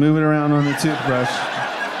then just move it around on the toothbrush.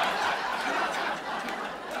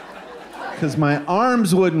 Because my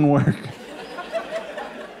arms wouldn't work.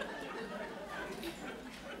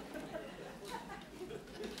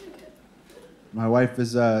 My wife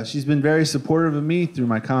is, she's been very supportive of me through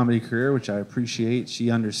my comedy career, which I appreciate. She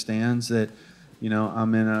understands that, you know,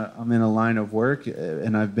 I'm in a line of work,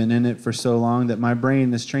 and I've been in it for so long that my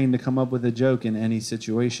brain is trained to come up with a joke in any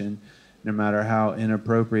situation, no matter how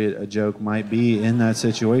inappropriate a joke might be in that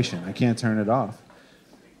situation. I can't turn it off.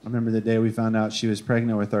 I remember the day we found out she was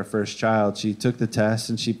pregnant with our first child. She took the test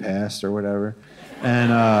and she passed or whatever.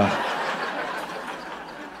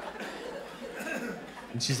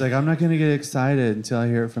 And she's like, I'm not going to get excited until I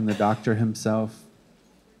hear it from the doctor himself.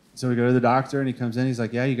 So we go to the doctor and he comes in. He's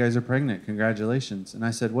like, yeah, you guys are pregnant. Congratulations. And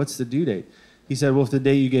I said, what's the due date? He said, well, if the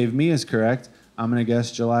date you gave me is correct, I'm going to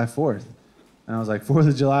guess July 4th. And I was like, 4th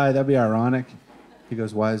of July? That'd be ironic. He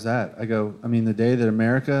goes, why is that? I go, I mean, the day that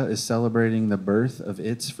America is celebrating the birth of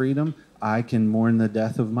its freedom, I can mourn the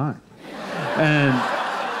death of mine. And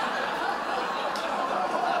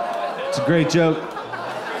it's a great joke.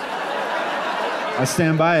 I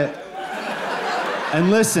stand by it.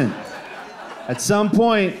 And listen, at some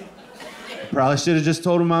point, I probably should have just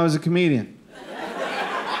told him I was a comedian.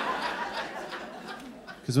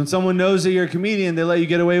 Because when someone knows that you're a comedian, they let you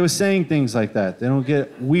get away with saying things like that. They don't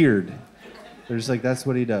get weird. They're just like, that's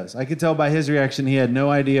what he does. I could tell by his reaction he had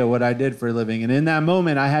no idea what I did for a living. And in that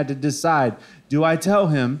moment, I had to decide, do I tell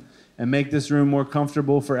him and make this room more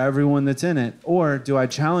comfortable for everyone that's in it? Or do I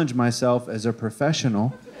challenge myself as a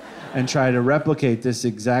professional and try to replicate this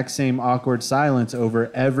exact same awkward silence over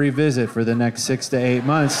every visit for the next 6 to 8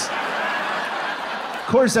 months? Of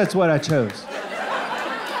course, that's what I chose.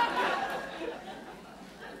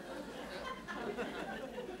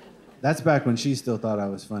 That's back when she still thought I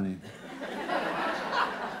was funny.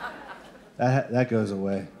 That goes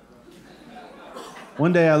away.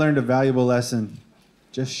 One day I learned a valuable lesson.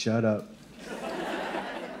 Just shut up.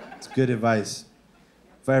 It's good advice.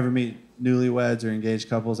 If I ever meet newlyweds or engaged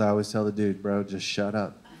couples, I always tell the dude, bro, just shut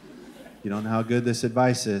up. You don't know how good this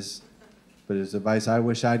advice is, but it's advice I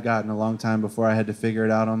wish I'd gotten a long time before I had to figure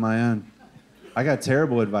it out on my own. I got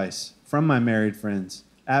terrible advice from my married friends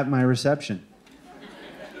at my reception.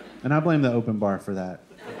 And I blame the open bar for that,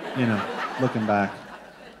 you know, looking back.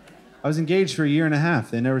 I was engaged for 1.5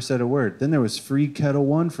 years. They never said a word. Then there was free Kettle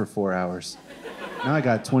One for 4 hours. Now I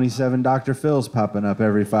got 27 Dr. Phil's popping up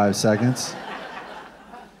every 5 seconds.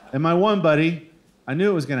 And my one buddy, I knew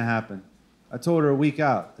it was going to happen. I told her a week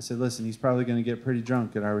out. I said, listen, he's probably going to get pretty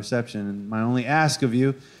drunk at our reception. And my only ask of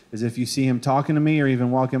you is if you see him talking to me or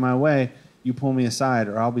even walking my way, you pull me aside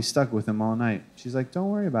or I'll be stuck with him all night. She's like, don't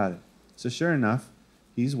worry about it. So sure enough,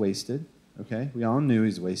 he's wasted. Okay, we all knew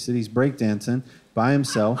he's wasted. He's breakdancing by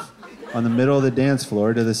himself on the middle of the dance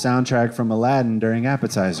floor to the soundtrack from Aladdin during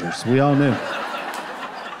appetizers. We all knew.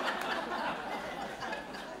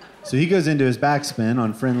 So he goes into his backspin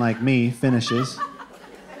on Friend Like Me, finishes.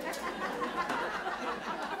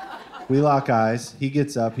 We lock eyes. He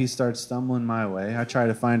gets up. He starts stumbling my way. I try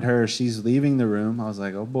to find her. She's leaving the room. I was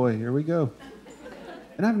like, oh boy, here we go.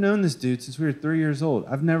 And I've known this dude since we were 3 years old.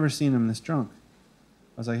 I've never seen him this drunk.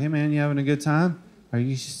 I was like, hey man, you having a good time? Are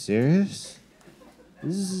you serious?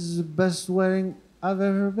 This is the best wedding I've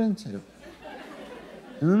ever been to.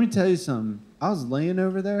 And let me tell you something. I was laying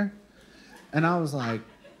over there, and I was like,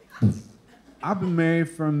 I've been married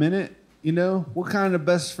for a minute, you know? What kind of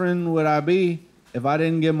best friend would I be if I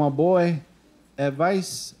didn't give my boy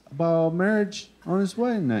advice about marriage on his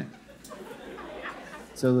wedding night?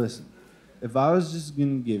 So listen, if I was just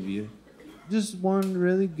gonna give you just one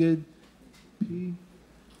really good pee.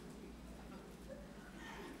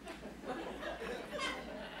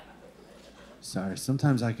 Sorry,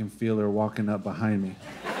 sometimes I can feel her walking up behind me.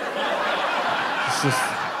 It's just...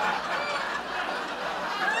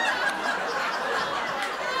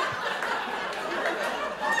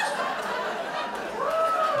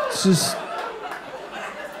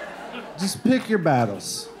 Just pick your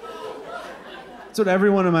battles. That's what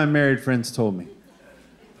every one of my married friends told me. They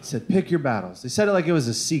said, pick your battles. They said it like it was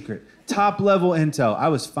a secret. Top level intel. I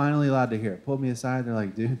was finally allowed to hear it. Pulled me aside. They're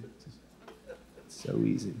like, dude, it's so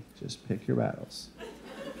easy. Just pick your battles.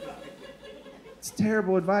 It's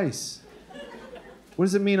terrible advice. What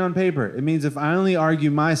does it mean on paper? It means if I only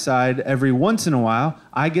argue my side every once in a while,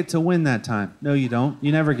 I get to win that time. No, you don't.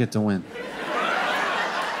 You never get to win.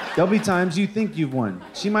 There'll be times you think you've won.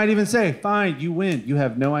 She might even say, fine, you win. You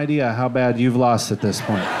have no idea how bad you've lost at this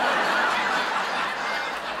point.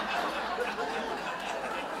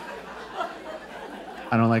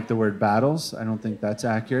 I don't like the word battles. I don't think that's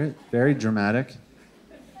accurate. Very dramatic.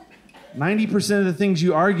 90% of the things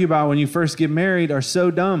you argue about when you first get married are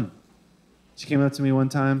so dumb. She came up to me one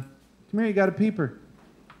time. Come here, you got a peeper.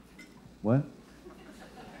 What?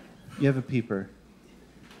 You have a peeper.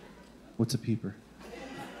 What's a peeper?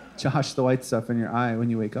 Josh, the white stuff in your eye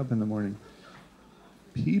when you wake up in the morning.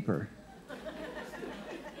 Peeper.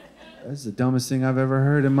 That's the dumbest thing I've ever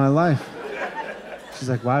heard in my life. She's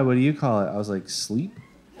like, why? What do you call it? I was like, sleep?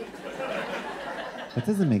 That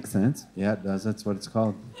doesn't make sense. Yeah, it does. That's what it's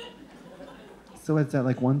called. So it's at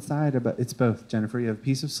like one side, but it's both, Jennifer. You have a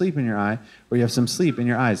piece of sleep in your eye, or you have some sleep in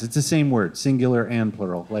your eyes. It's the same word, singular and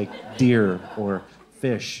plural, like deer or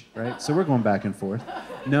fish, right? So we're going back and forth,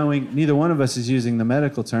 knowing neither one of us is using the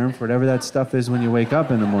medical term for whatever that stuff is when you wake up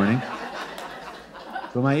in the morning.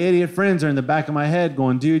 But my idiot friends are in the back of my head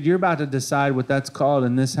going, dude, you're about to decide what that's called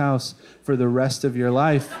in this house for the rest of your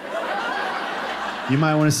life. You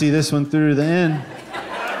might want to see this one through to the end.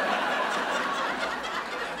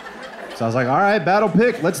 So I was like, all right, battle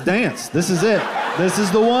pick, let's dance. This is it. This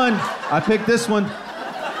is the one. I picked this one.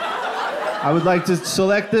 I would like to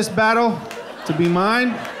select this battle to be mine.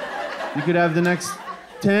 You could have the next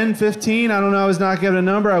 10, 15. I don't know, I was not given a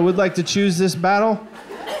number. I would like to choose this battle.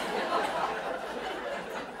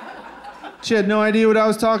 She had no idea what I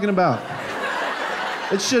was talking about.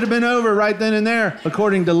 It should have been over right then and there,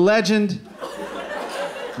 according to legend.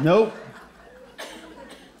 Nope.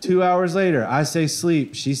 2 hours later, I say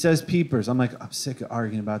sleep. She says peepers. I'm like, I'm sick of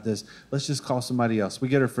arguing about this. Let's just call somebody else. We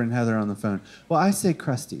get her friend Heather on the phone. Well, I say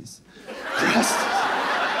crusties.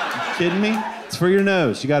 Crusties. You kidding me? It's for your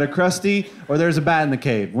nose. You got a crusty or there's a bat in the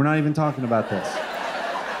cave. We're not even talking about this.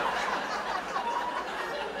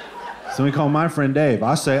 So we call my friend Dave.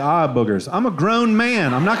 I say eye boogers. I'm a grown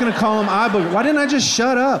man. I'm not going to call him eye boogers. Why didn't I just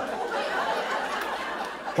shut up?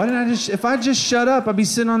 Why didn't I just, if I just shut up, I'd be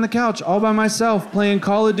sitting on the couch all by myself playing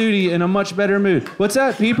Call of Duty in a much better mood. What's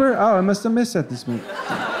that, Peeper? Oh, I must have missed that this week.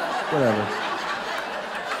 Whatever.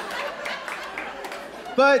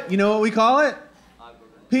 But you know what we call it?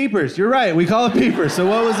 Peepers. You're right. We call it peepers. So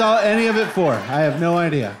what was any of it for? I have no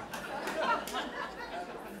idea.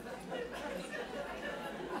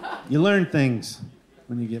 You learn things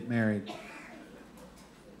when you get married.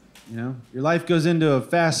 You know, your life goes into a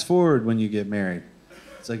fast forward when you get married.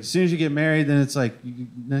 It's like as soon as you get married, then it's like,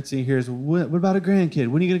 next thing you hear is, what about a grandkid?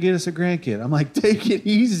 When are you going to get us a grandkid? I'm like, take it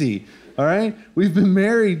easy, all right? We've been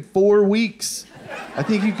married 4 weeks. I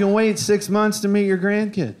think you can wait 6 months to meet your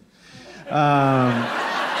grandkid.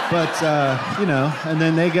 You know, and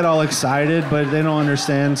then they get all excited, but they don't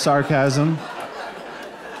understand sarcasm.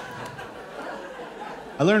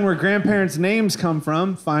 I learned where grandparents' names come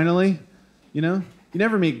from, finally. You know, you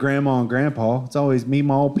never meet grandma and grandpa. It's always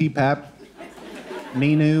Meemaw, Peepap,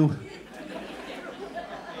 Ninu.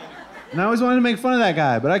 And I always wanted to make fun of that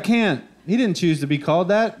guy, but I can't. He didn't choose to be called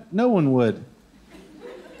that. No one would.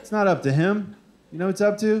 It's not up to him. You know what's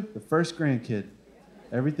up to? The first grandkid.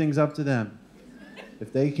 Everything's up to them.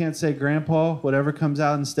 If they can't say grandpa, whatever comes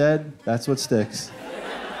out instead, that's what sticks.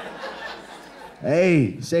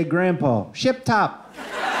 Hey, say grandpa. Ship top.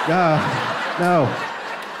 No.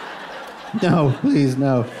 No, please,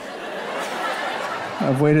 no.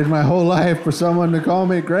 I've waited my whole life for someone to call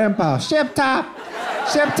me grandpa. Ship top.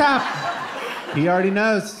 Ship top. He already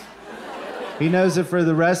knows. He knows that for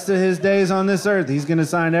the rest of his days on this earth, he's going to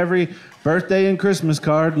sign every birthday and Christmas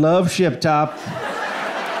card, love Ship top.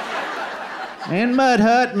 And Mud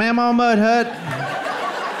Hut, Mamaw Mud Hut.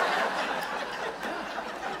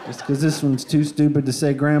 Just because this one's too stupid to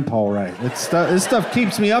say grandpa right. This stuff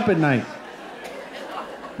keeps me up at night.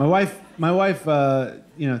 My wife,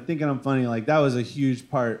 you know, thinking I'm funny, like that was a huge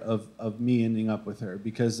part of me ending up with her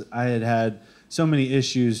because I had so many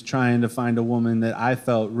issues trying to find a woman that I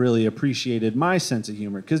felt really appreciated my sense of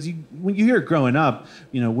humor. Because when you hear it growing up,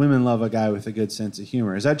 you know, women love a guy with a good sense of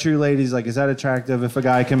humor. Is that true, ladies? Like, is that attractive if a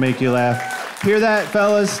guy can make you laugh? Hear that,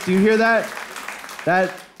 fellas? Do you hear that?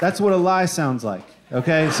 That's what a lie sounds like.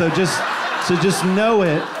 Okay, so just know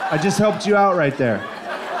it. I just helped you out right there.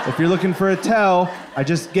 If you're looking for a tell, I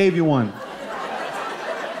just gave you one.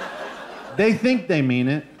 They think they mean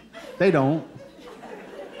it. They don't.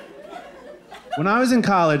 When I was in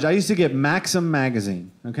college, I used to get Maxim magazine,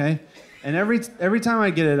 okay? And every time I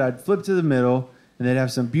get it, I'd flip to the middle, and they'd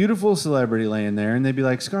have some beautiful celebrity laying there, and they'd be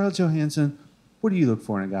like, Scarlett Johansson, what do you look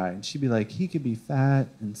for in a guy? And she'd be like, he could be fat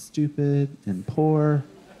and stupid and poor,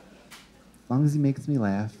 as long as he makes me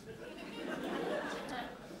laugh.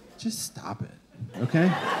 Just stop it, okay?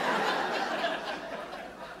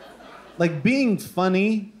 Like, being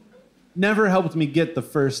funny never helped me get the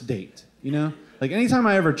first date, you know? Like, anytime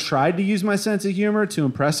I ever tried to use my sense of humor to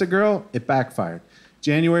impress a girl, it backfired.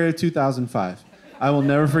 January of 2005. I will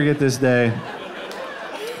never forget this day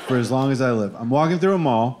for as long as I live. I'm walking through a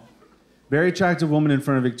mall. Very attractive woman in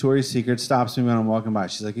front of Victoria's Secret stops me when I'm walking by.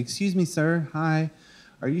 She's like, excuse me, sir. Hi.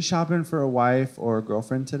 Are you shopping for a wife or a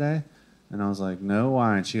girlfriend today? And I was like, no,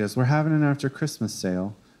 why? And she goes, we're having an after Christmas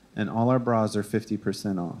sale, and all our bras are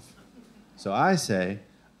 50% off. So I say,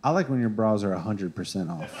 I like when your bras are 100%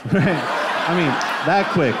 off. Right? I mean, that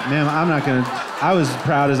quick, man, I was as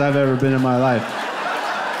proud as I've ever been in my life.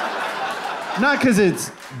 Not because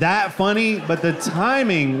it's that funny, but the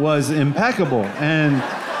timing was impeccable. And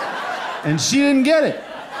she didn't get it.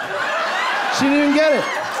 She didn't even get it.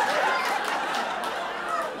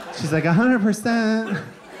 She's like, 100%.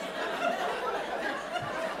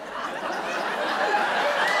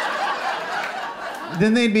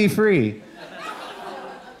 Then they'd be free.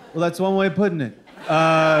 Well, that's one way of putting it.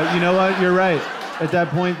 You know what? You're right. At that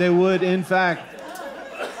point, they would, in fact,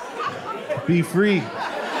 be free.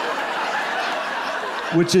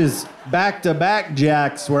 Which is back-to-back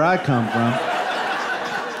jacks where I come from.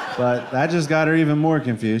 But that just got her even more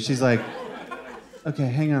confused. She's like, okay,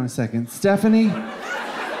 hang on a second. Stephanie?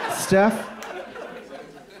 Steph?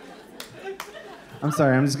 I'm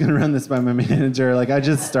sorry, I'm just gonna run this by my manager. Like, I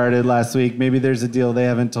just started last week. Maybe there's a deal they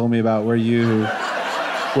haven't told me about where you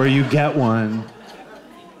get one.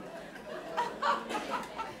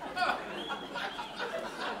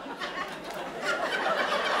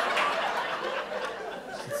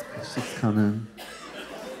 She's coming.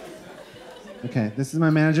 Okay, this is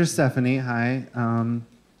my manager, Stephanie. Hi.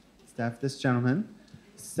 Steph, this gentleman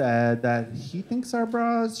said that he thinks our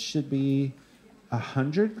bras should be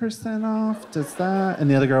 100% off. Does that?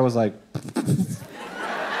 And the other girl was like, did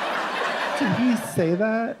he say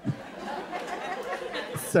that?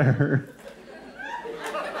 Sir.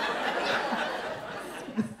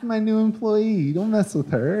 This is my new employee. Don't mess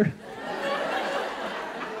with her.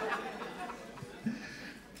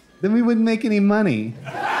 Then we wouldn't make any money.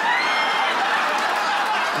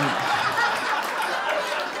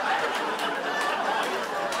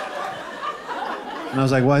 And I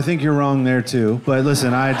was like, well, I think you're wrong there too. But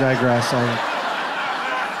listen, I digress.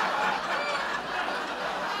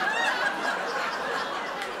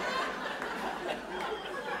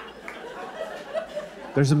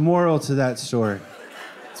 There's a moral to that story.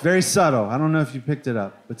 It's very subtle. I don't know if you picked it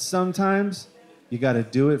up. But sometimes you got to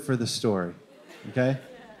do it for the story. Okay?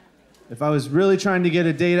 If I was really trying to get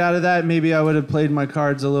a date out of that, maybe I would have played my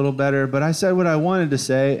cards a little better. But I said what I wanted to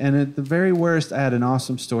say, and at the very worst, I had an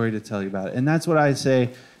awesome story to tell you about it. And that's what I say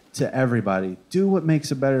to everybody. Do what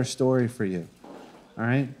makes a better story for you. All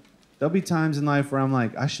right? There'll be times in life where I'm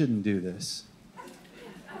like, I shouldn't do this.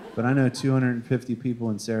 But I know 250 people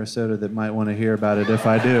in Sarasota that might want to hear about it if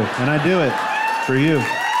I do. And I do it for you.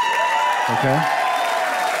 Okay?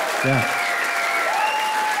 Yeah.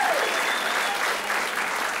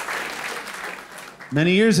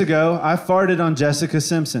 Many years ago, I farted on Jessica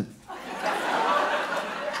Simpson.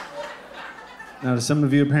 Now, to some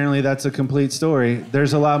of you, apparently that's a complete story.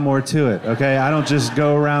 There's a lot more to it, okay? I don't just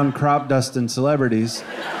go around crop dusting celebrities.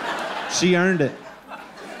 She earned it.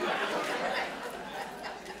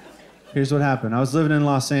 Here's what happened. I was living in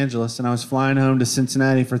Los Angeles, and I was flying home to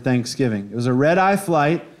Cincinnati for Thanksgiving. It was a red-eye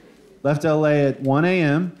flight, left LA at 1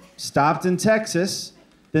 a.m., stopped in Texas,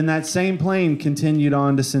 then that same plane continued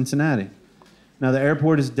on to Cincinnati. Now, the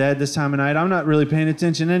airport is dead this time of night. I'm not really paying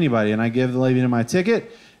attention to anybody. And I give the lady my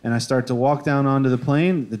ticket, and I start to walk down onto the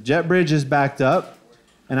plane. The jet bridge is backed up,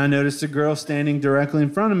 and I noticed a girl standing directly in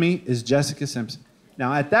front of me is Jessica Simpson.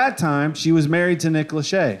 Now, at that time, she was married to Nick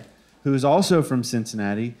Lachey, who is also from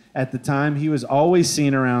Cincinnati. At the time, he was always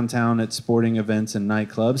seen around town at sporting events and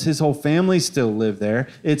nightclubs. His whole family still lived there.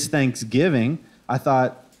 It's Thanksgiving. I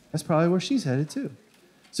thought, that's probably where she's headed, too.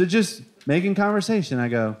 So just making conversation, I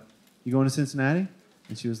go, you going to Cincinnati?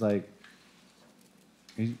 And she was like,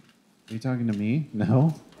 are you talking to me?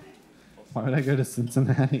 No. Why would I go to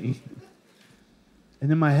Cincinnati?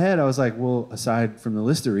 And in my head, I was like, well, aside from the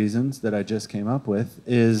list of reasons that I just came up with,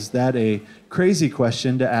 is that a crazy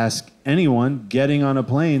question to ask anyone getting on a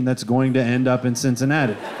plane that's going to end up in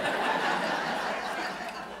Cincinnati?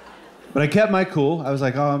 But I kept my cool. I was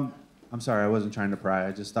like, oh, I'm sorry, I wasn't trying to pry.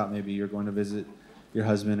 I just thought maybe you're going to visit your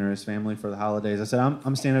husband or his family for the holidays. I said,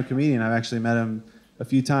 I'm a stand-up comedian. I've actually met him a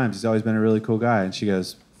few times. He's always been a really cool guy. And she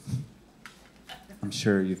goes, I'm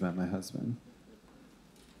sure you've met my husband.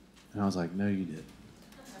 And I was like, no, you did.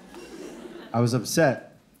 I was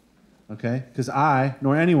upset, okay? Because I,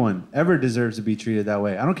 nor anyone, ever deserves to be treated that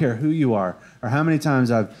way. I don't care who you are or how many times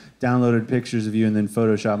I've downloaded pictures of you and then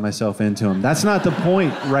photoshopped myself into them. That's not the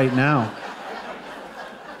point right now.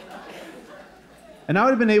 And I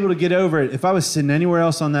would have been able to get over it if I was sitting anywhere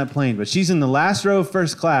else on that plane. But she's in the last row of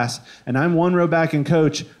first class, and I'm one row back in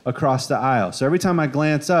coach across the aisle. So every time I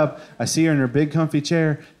glance up, I see her in her big comfy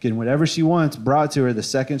chair, getting whatever she wants brought to her the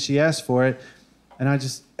second she asks for it.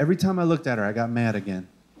 And every time I looked at her, I got mad again.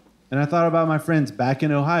 And I thought about my friends back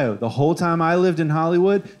in Ohio. The whole time I lived in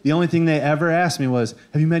Hollywood, the only thing they ever asked me was,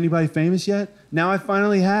 have you met anybody famous yet? Now I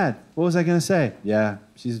finally had. What was I going to say? Yeah,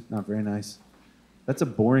 she's not very nice. That's a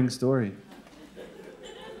boring story.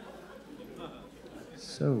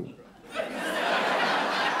 So.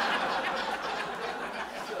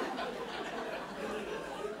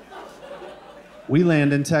 We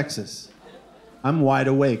land in Texas. I'm wide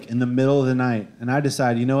awake in the middle of the night, and I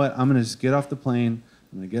decide, you know what? I'm going to just get off the plane,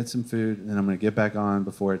 I'm going to get some food, and then I'm going to get back on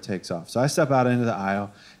before it takes off. So I step out into the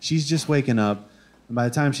aisle. She's just waking up, and by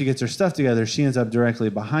the time she gets her stuff together, she ends up directly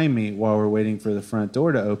behind me while we're waiting for the front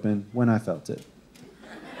door to open when I felt it.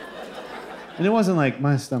 And it wasn't like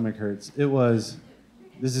my stomach hurts. It was,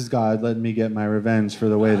 this is God letting me get my revenge for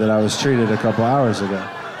the way that I was treated a couple hours ago.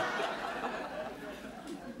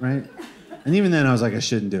 Right? And even then, I was like, I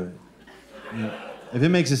shouldn't do it. You know, if it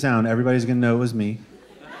makes a sound, everybody's going to know it was me.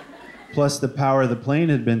 Plus, the power of the plane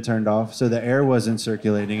had been turned off, so the air wasn't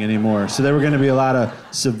circulating anymore. So there were going to be a lot of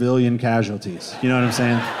civilian casualties. You know what I'm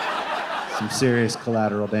saying? Some serious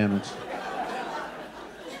collateral damage.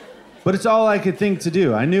 But it's all I could think to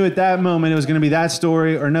do. I knew at that moment it was going to be that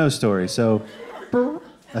story or no story. So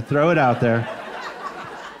I throw it out there,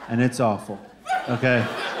 and it's awful. Okay?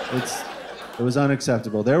 It was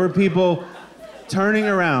unacceptable. There were people turning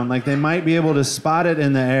around like they might be able to spot it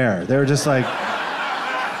in the air. They were just like...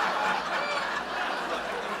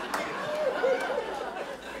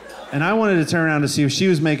 And I wanted to turn around to see if she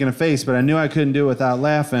was making a face, but I knew I couldn't do it without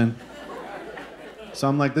laughing. So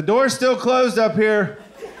I'm like, the door's still closed up here.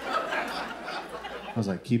 I was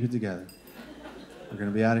like, keep it together. We're going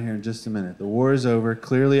to be out of here in just a minute. The war is over.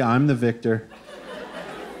 Clearly, I'm the victor.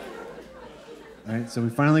 All right, so we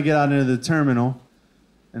finally get out into the terminal,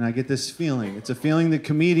 and I get this feeling. It's a feeling that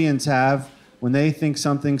comedians have when they think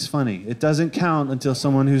something's funny. It doesn't count until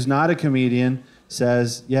someone who's not a comedian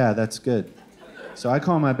says, yeah, that's good. So I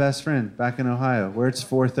call my best friend back in Ohio, where it's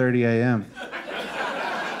 4:30 a.m.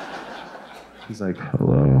 He's like,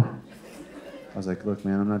 hello. I was like, look,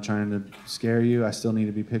 man, I'm not trying to scare you. I still need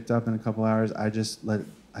to be picked up in a couple hours. I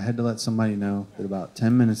had to let somebody know that about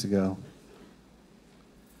 10 minutes ago,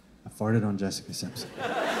 I farted on Jessica Simpson.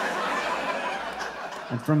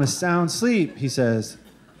 And from a sound sleep, he says,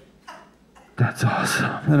 that's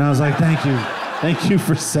awesome. And I was like, thank you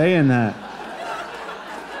for saying that.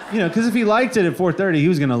 You know, because if he liked it at 4:30, he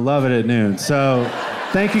was going to love it at noon. So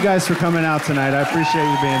thank you guys for coming out tonight. I appreciate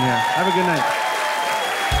you being here. Have a good night.